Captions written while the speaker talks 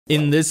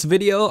In this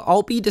video,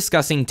 I'll be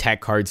discussing tech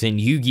cards in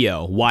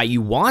Yu-Gi-Oh!, why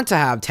you want to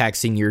have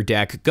techs in your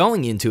deck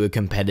going into a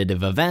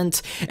competitive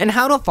event, and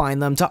how to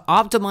find them to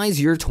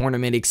optimize your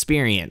tournament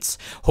experience.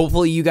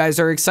 Hopefully you guys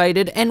are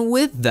excited, and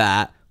with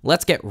that,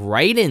 let's get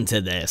right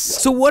into this.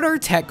 So what are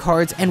tech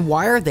cards and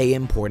why are they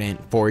important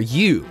for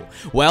you?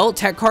 Well,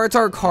 tech cards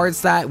are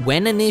cards that,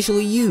 when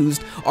initially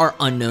used, are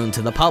unknown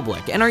to the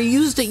public and are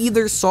used to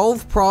either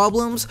solve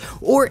problems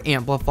or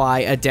amplify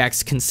a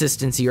deck's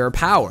consistency or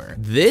power.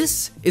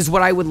 This is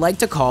what I would like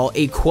to call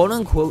a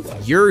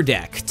quote-unquote your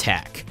deck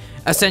tech,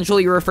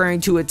 essentially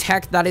referring to a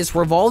tech that is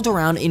revolved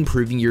around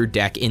improving your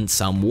deck in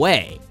some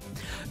way.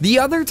 The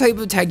other type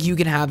of tech you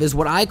can have is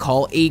what I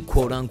call a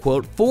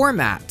quote-unquote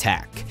format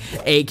tech,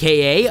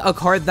 aka a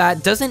card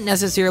that doesn't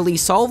necessarily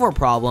solve a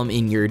problem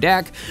in your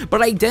deck,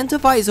 but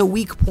identifies a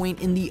weak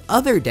point in the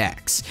other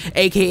decks,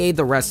 aka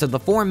the rest of the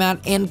format,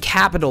 and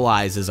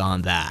capitalizes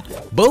on that.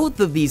 Both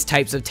of these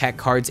types of tech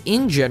cards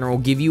in general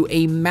give you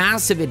a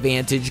massive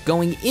advantage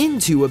going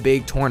into a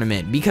big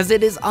tournament because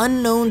it is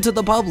unknown to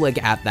the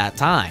public at that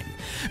time.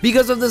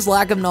 Because of this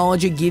lack of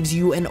knowledge, it gives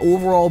you an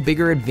overall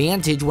bigger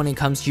advantage when it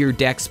comes to your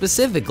deck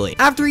specifically.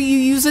 After you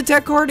use a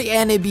tech card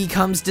and it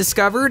becomes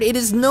discovered, it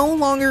is no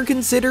longer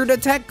considered a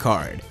tech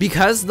card,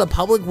 because the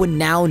public would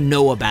now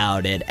know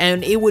about it,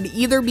 and it would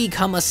either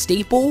become a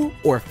staple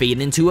or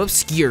fade into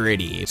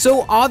obscurity.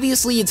 So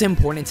obviously it's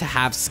important to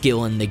have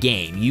skill in the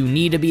game. You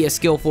need to be a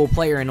skillful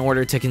player in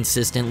order to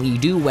consistently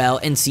do well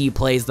and see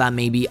plays that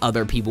maybe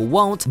other people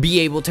won't,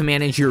 be able to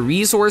manage your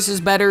resources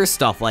better,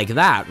 stuff like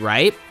that,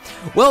 right?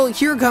 Well,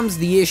 here comes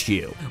the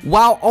issue.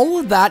 While all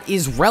of that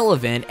is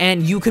relevant,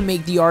 and you can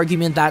make the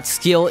argument that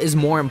skill is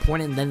more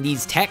important than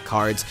these tech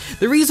cards,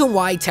 the reason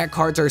why tech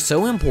cards are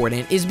so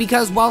important is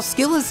because while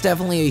skill is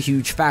definitely a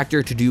huge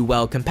factor to do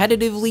well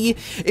competitively,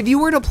 if you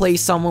were to play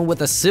someone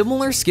with a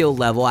similar skill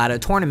level at a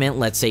tournament,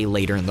 let's say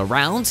later in the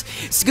rounds,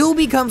 skill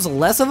becomes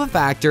less of a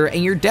factor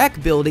and your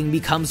deck building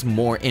becomes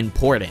more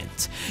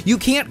important. You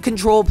can't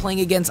control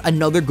playing against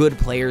another good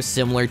player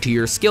similar to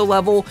your skill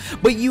level,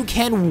 but you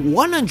can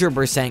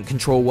 100%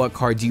 control what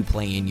cards you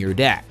play in your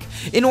deck.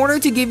 In order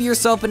to give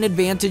yourself an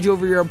advantage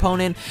over your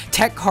opponent,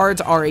 tech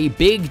cards are a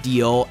big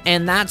deal,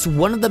 and that's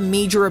one of the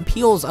major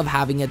appeals of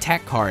having a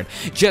tech card,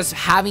 just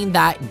having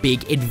that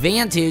big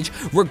advantage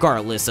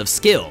regardless of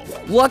skill.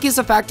 Luck is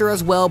a factor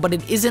as well, but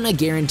it isn't a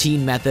guaranteed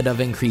method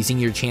of increasing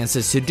your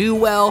chances to do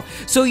well,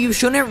 so you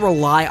shouldn't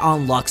rely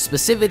on luck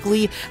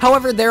specifically.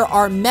 However, there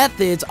are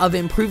methods of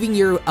improving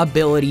your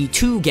ability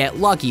to get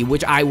lucky,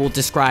 which I will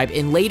describe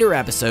in later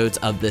episodes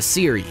of this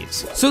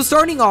series. So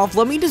starting off,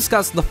 let me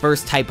discuss the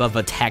first type of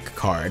a tech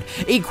card,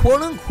 a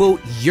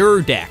quote-unquote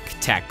your deck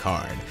tech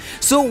card.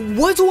 So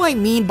what do I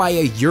mean by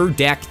a your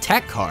deck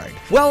tech card?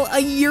 Well, a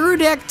your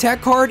deck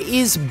tech card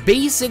is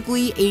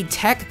basically a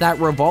tech that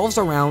revolves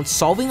around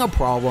solving a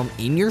problem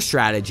in your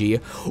strategy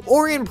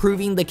or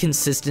improving the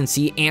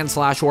consistency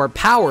and/or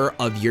power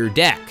of your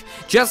deck.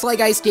 Just like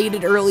I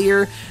stated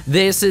earlier,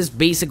 this is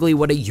basically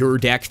what a your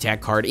deck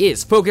tech card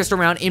is, focused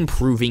around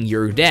improving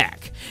your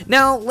deck.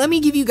 Now, let me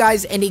give you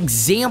guys an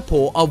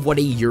example of what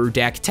a your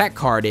deck tech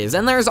card is,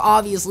 and there's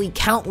obviously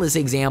countless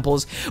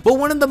examples, but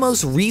one of the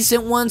most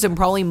recent ones and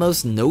probably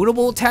most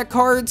notable tech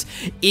cards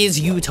is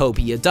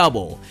Utopia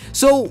Double.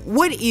 So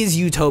what is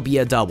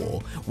Utopia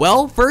Double?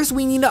 Well, first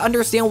we need to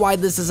understand why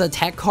this is a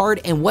tech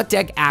card and what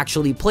deck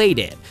actually played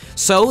it.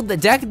 So the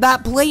deck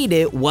that played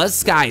it was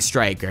Sky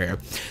Striker.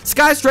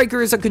 Sky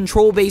Striker is a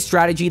control-based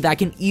strategy that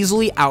can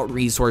easily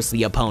out-resource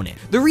the opponent.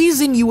 The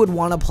reason you would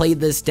want to play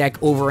this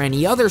deck over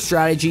any other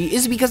strategy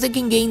is because it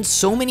can gain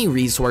so many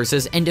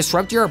resources and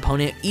disrupt your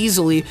opponent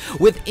easily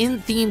with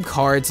in-theme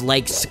cards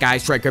like Sky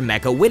Striker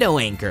Mecha Widow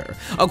Anchor,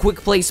 a quick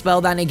play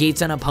spell that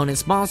negates an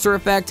opponent's monster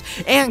effect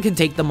and can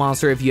take the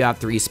monster if you have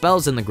 3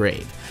 spells in the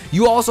grave.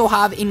 You also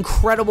have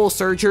incredible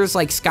searchers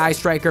like Sky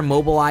Striker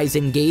Mobilize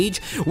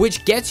Engage,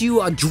 which gets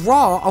you a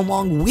draw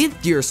along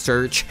with your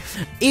search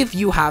if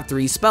you have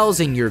 3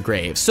 spells in your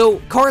grave. So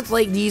cards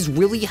like these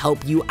really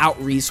help you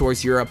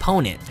out-resource your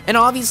opponent. And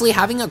obviously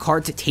having a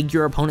card to take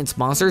your opponent's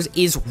monsters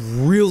is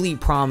really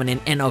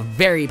prominent and a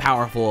very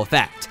powerful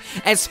effect,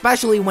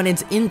 especially when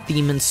it's in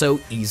theme and so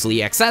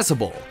easily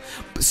accessible.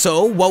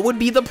 So what would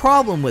be the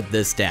problem with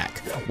this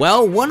deck?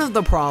 Well, one of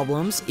the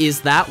problems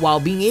is that while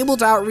being able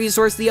to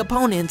out-resource the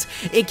opponent,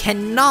 it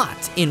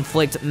cannot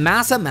inflict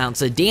mass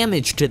amounts of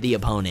damage to the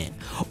opponent.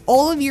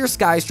 All of your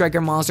Sky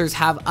Striker monsters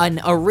have an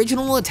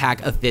original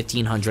attack of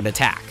 1500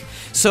 attack.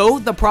 So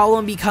the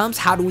problem becomes,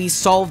 how do we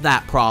solve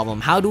that problem?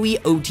 How do we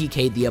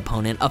OTK the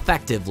opponent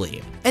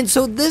effectively? And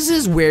so this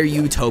is where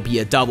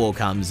Utopia Double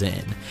comes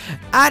in.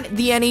 At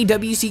the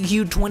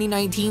NAWCQ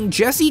 2019,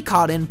 Jesse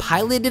Cotton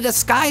piloted a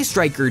Sky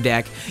Striker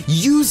deck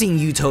using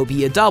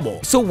Utopia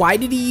Double. So why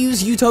did he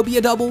use Utopia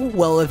Double?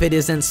 Well, if it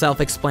isn't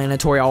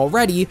self-explanatory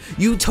already,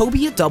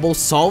 Utopia Double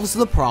solves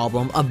the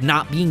problem of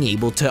not being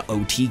able to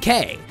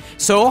OTK.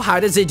 So how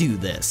does it do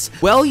this?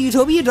 Well,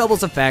 Utopia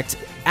Double's effect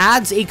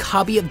adds a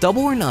copy of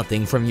Double or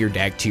Nothing from your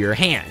deck to your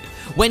hand.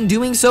 When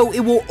doing so, it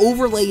will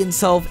overlay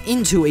itself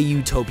into a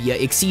Utopia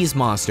Xyz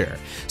monster.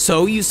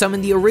 So you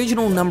summon the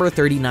original number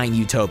 39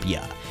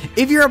 Utopia.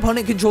 If your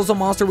opponent controls a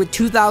monster with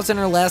 2000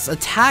 or less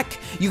attack,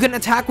 you can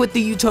attack with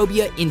the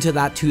Utopia into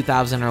that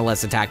 2000 or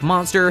less attack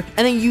monster,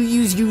 and then you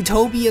use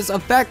Utopia's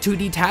effect to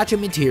detach a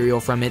material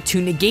from it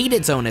to negate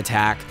its own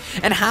attack,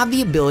 and have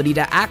the ability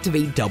to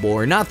activate double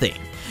or nothing,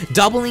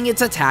 doubling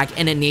its attack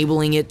and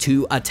enabling it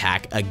to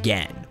attack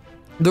again.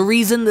 The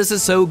reason this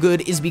is so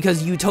good is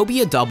because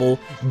Utopia Double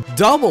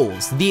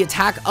doubles the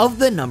attack of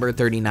the number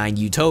 39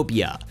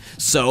 Utopia.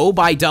 So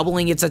by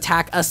doubling its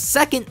attack a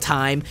second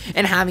time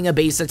and having a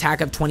base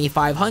attack of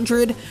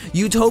 2500,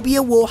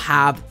 Utopia will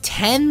have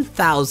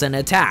 10,000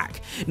 attack.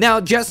 Now,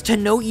 just to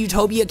note,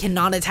 Utopia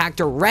cannot attack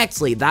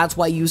directly. That's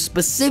why you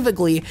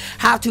specifically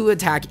have to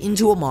attack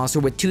into a monster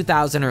with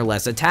 2000 or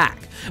less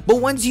attack.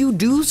 But once you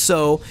do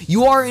so,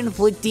 you are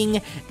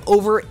inflicting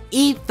over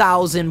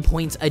 8,000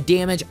 points of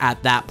damage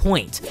at that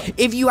point.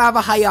 If you have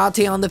a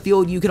Hayate on the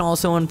field, you can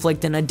also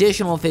inflict an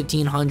additional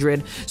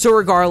 1500. So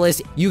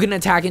regardless, you can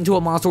attack into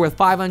a monster with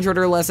 500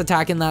 or less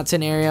attack in that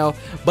scenario.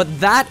 But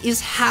that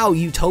is how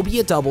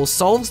Utopia Double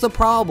solves the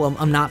problem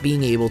of not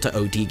being able to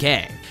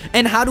OTK.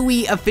 And how do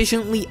we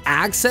efficiently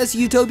access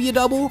Utopia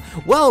Double?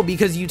 Well,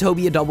 because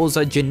Utopia Double is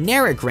a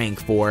generic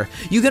rank 4,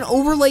 you can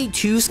overlay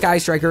 2 Sky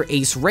Striker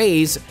Ace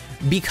Rays,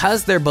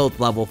 because they're both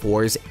level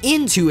 4s,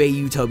 into a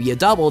Utopia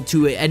Double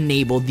to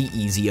enable the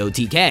easy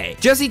OTK.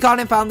 Jesse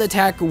Cotton found the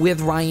tech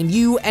with Ryan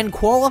Yu and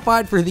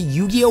qualified for the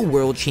Yu-Gi-Oh!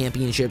 World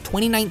Championship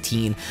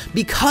 2019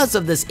 because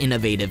of this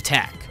innovative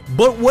tech.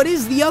 But what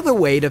is the other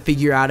way to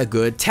figure out a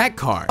good tech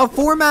card? A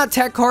format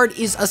tech card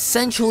is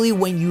essentially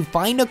when you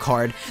find a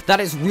card that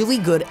is really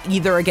good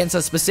either against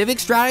a specific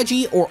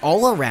strategy or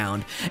all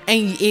around,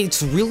 and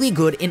it's really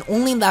good in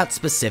only that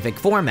specific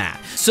format.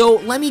 So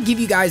let me give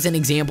you guys an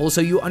example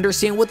so you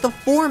understand what the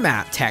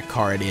format tech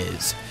card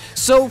is.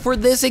 So for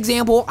this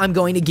example, I'm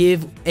going to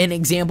give an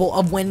example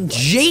of when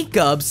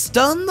Jacob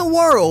stunned the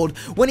world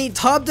when he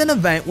topped an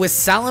event with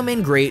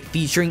Salamangreat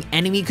featuring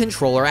enemy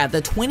controller at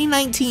the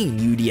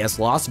 2019 UDS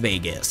Las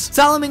Vegas.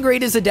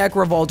 Salamangreat is a deck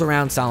revolved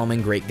around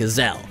Salamangreat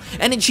Gazelle,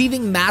 and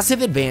achieving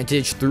massive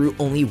advantage through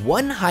only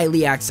one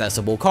highly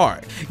accessible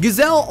card.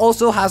 Gazelle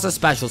also has a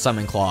special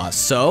summon clause,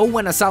 so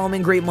when a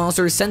Salamangreat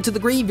monster is sent to the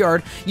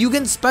graveyard, you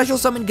can special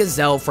summon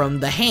Gazelle from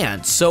the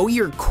hand, so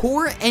your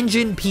core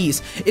engine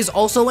piece is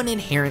also an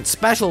inherent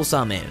special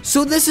summon.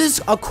 So this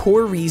is a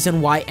core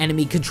reason why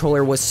enemy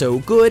controller was so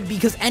good,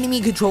 because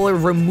enemy controller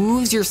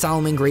removes your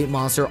Salamangreat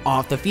monster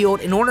off the field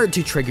in order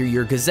to trigger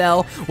your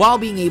Gazelle while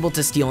being able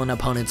to steal an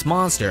opponent's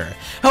monster.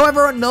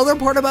 However, another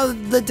part about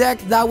the deck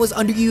that was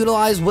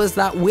underutilized was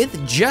that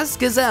with just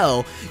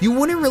Gazelle, you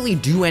wouldn't really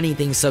do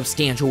anything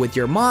substantial with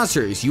your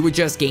monsters. You would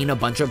just gain a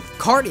bunch of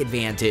card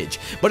advantage.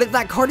 But if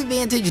that card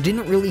advantage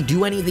didn't really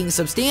do anything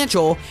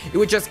substantial, it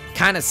would just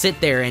kind of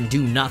sit there and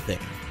do nothing.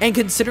 And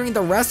considering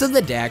the rest of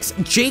the decks,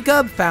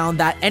 Jacob found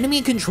that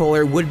enemy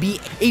controller would be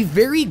a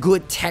very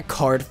good tech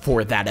card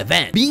for that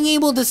event. Being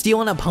able to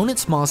steal an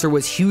opponent's monster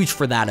was huge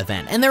for that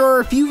event, and there are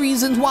a few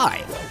reasons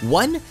why.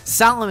 One,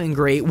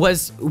 Salamangreat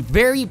was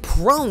very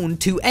prone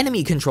to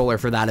enemy controller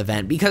for that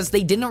event because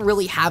they didn't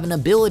really have an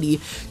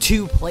ability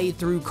to play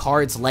through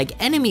cards like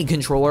enemy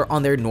controller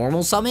on their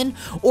normal summon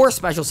or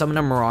special summon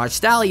a Mirage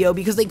Stalio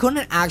because they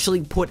couldn't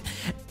actually put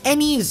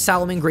any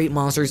Salamangreat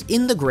monsters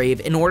in the grave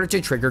in order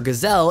to trigger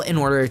Gazelle in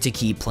order to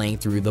keep playing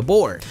through the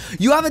board.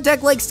 You have a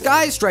deck like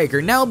Sky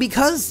Striker. Now,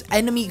 because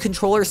enemy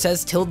controller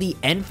says till the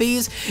end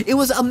phase, it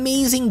was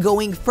amazing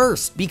going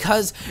first,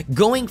 because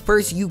going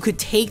first you could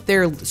take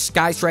their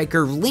Sky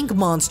Striker Link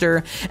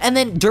monster, and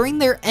then during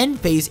their end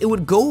phase it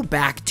would go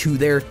back to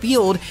their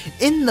field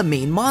in the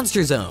main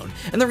monster zone.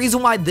 And the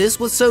reason why this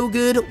was so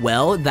good,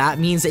 well, that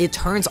means it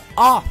turns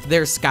off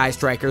their Sky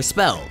Striker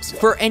spells.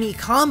 For any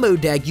combo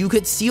deck, you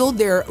could seal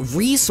their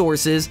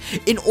resources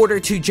in order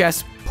to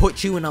just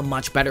put you in a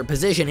much better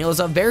position. It was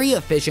a very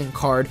efficient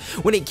card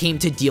when it came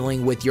to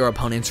dealing with your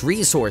opponent's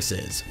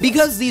resources.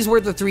 Because these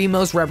were the 3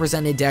 most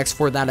represented decks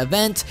for that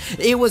event,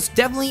 it was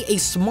definitely a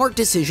smart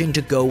decision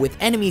to go with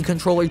enemy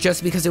controller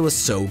just because it was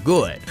so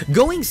good.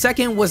 Going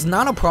second was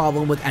not a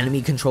problem with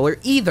enemy controller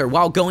either.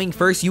 While going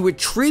first, you would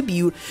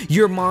tribute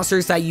your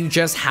monsters that you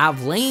just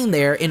have laying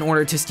there in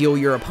order to steal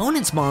your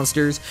opponent's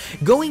monsters.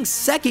 Going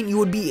second, you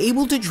would be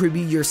able to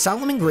tribute your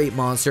Salamangreat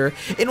monster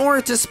in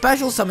order to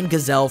special summon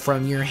Gazelle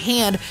from your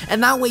hand,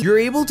 and that way you're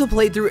able to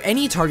play through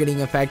any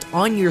targeting effect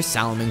on your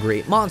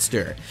Salamangreat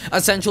monster,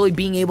 essentially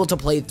being able to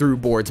play through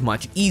boards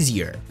much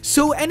easier.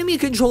 So enemy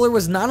controller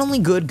was not only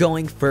good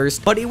going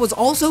first, but it was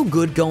also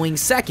good going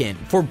second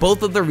for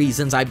both of the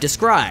reasons I've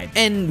described.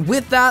 And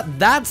with that,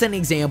 that's an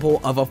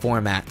example of a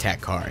format tech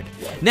card.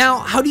 Now,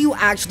 how do you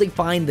actually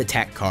find the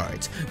tech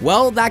cards?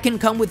 Well, that can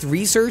come with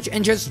research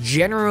and just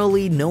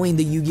generally knowing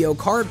the Yu-Gi-Oh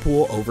card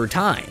pool over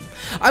time.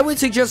 I would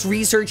suggest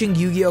researching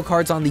Yu-Gi-Oh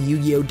cards on the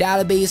Yu-Gi-Oh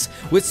database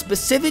with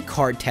specific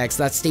card text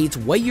that states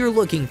what you're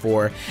looking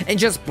for, and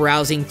just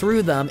browsing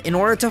through them in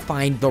order to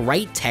find the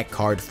right tech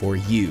card for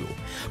you.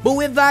 But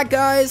with that,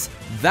 guys,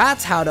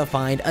 That's how to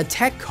find a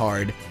tech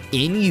card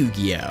in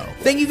Yu-Gi-Oh!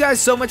 Thank you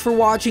guys so much for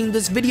watching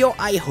this video.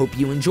 I hope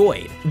you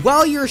enjoyed.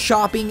 While you're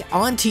shopping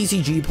on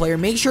TCG Player,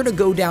 make sure to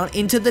go down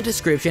into the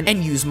description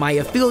and use my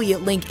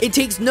affiliate link. It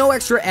takes no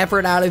extra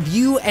effort out of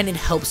you and it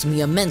helps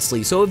me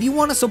immensely. So if you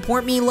want to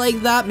support me like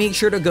that, make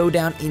sure to go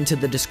down into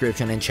the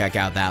description and check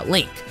out that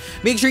link.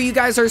 Make sure you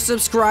guys are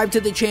subscribed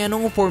to the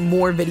channel for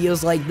more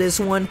videos like this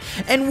one.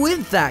 And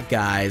with that,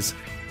 guys,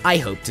 I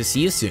hope to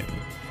see you soon.